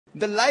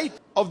The light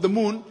of the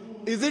moon,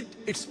 is it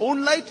its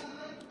own light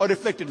or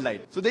reflected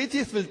light? So the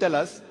atheist will tell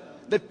us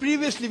that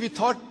previously we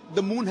thought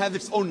the moon has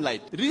its own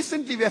light.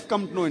 Recently we have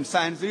come to know in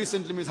science,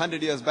 recently means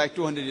 100 years back,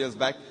 200 years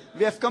back,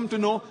 we have come to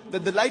know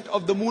that the light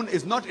of the moon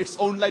is not its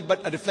own light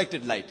but a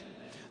reflected light.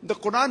 The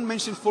Quran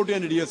mentions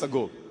 1400 years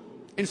ago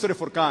in Surah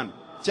Furqan,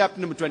 chapter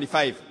number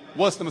 25,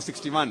 verse number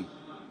 61,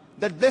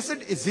 that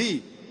blessed is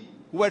he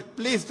who had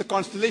placed the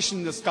constellation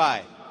in the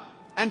sky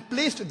and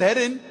placed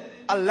therein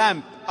a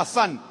lamp, a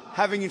sun,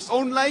 having its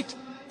own light,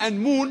 and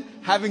moon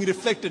having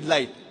reflected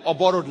light or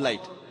borrowed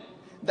light.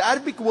 The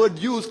Arabic word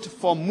used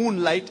for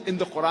moonlight in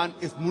the Quran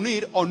is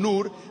munir or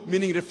nur,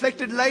 meaning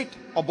reflected light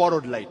or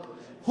borrowed light.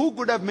 Who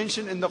could have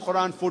mentioned in the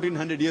Quran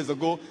 1400 years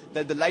ago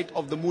that the light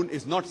of the moon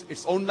is not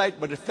its own light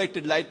but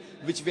reflected light,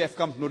 which we have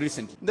come to know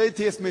recently? The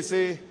atheist may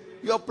say,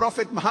 your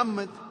Prophet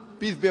Muhammad,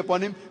 peace be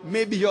upon him,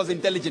 maybe he was an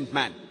intelligent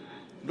man.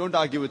 Don't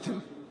argue with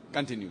him.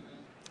 Continue.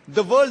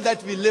 The world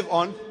that we live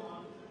on,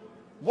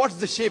 what's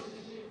the shape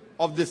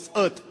of this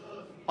earth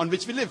on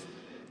which we live?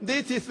 The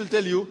atheist will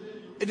tell you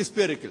it is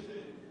spherical.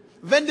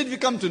 When did we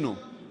come to know?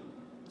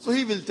 So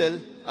he will tell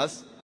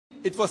us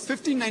it was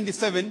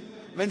 1597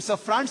 when Sir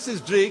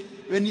Francis Drake,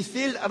 when he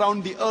sailed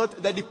around the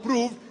earth, that he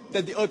proved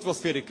that the earth was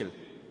spherical.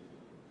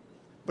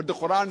 But the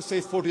Quran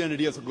says 1400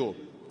 years ago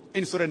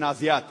in Surah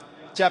Naziyat,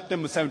 chapter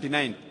number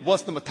 79,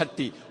 verse number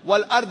 30,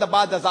 Wal arda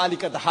ba'da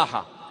zalika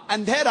dahaha.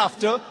 And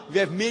thereafter we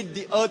have made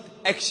the earth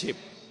egg-shaped.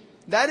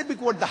 The Arabic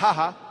word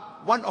dahaha,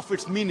 one of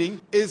its meaning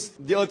is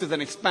the earth is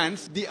an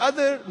expanse. The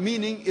other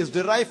meaning is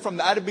derived from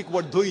the Arabic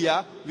word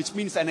duya, which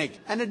means an egg.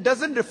 And it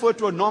doesn't refer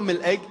to a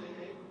normal egg.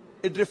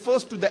 It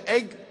refers to the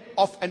egg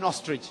of an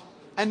ostrich.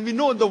 And we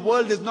know the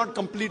world is not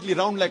completely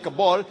round like a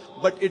ball,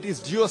 but it is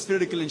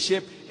geospherical in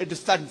shape. It is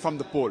starting from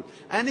the pole.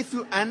 And if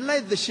you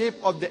analyze the shape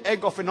of the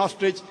egg of an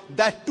ostrich,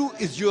 that too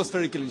is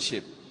geospherical in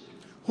shape.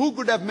 Who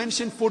could have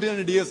mentioned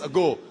 1400 years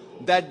ago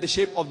that the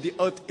shape of the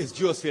earth is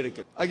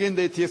geospherical? Again,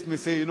 the atheist may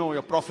say,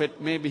 your prophet,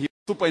 maybe he's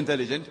super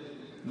intelligent.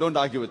 Don't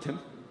argue with him.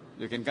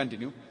 You can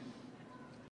continue.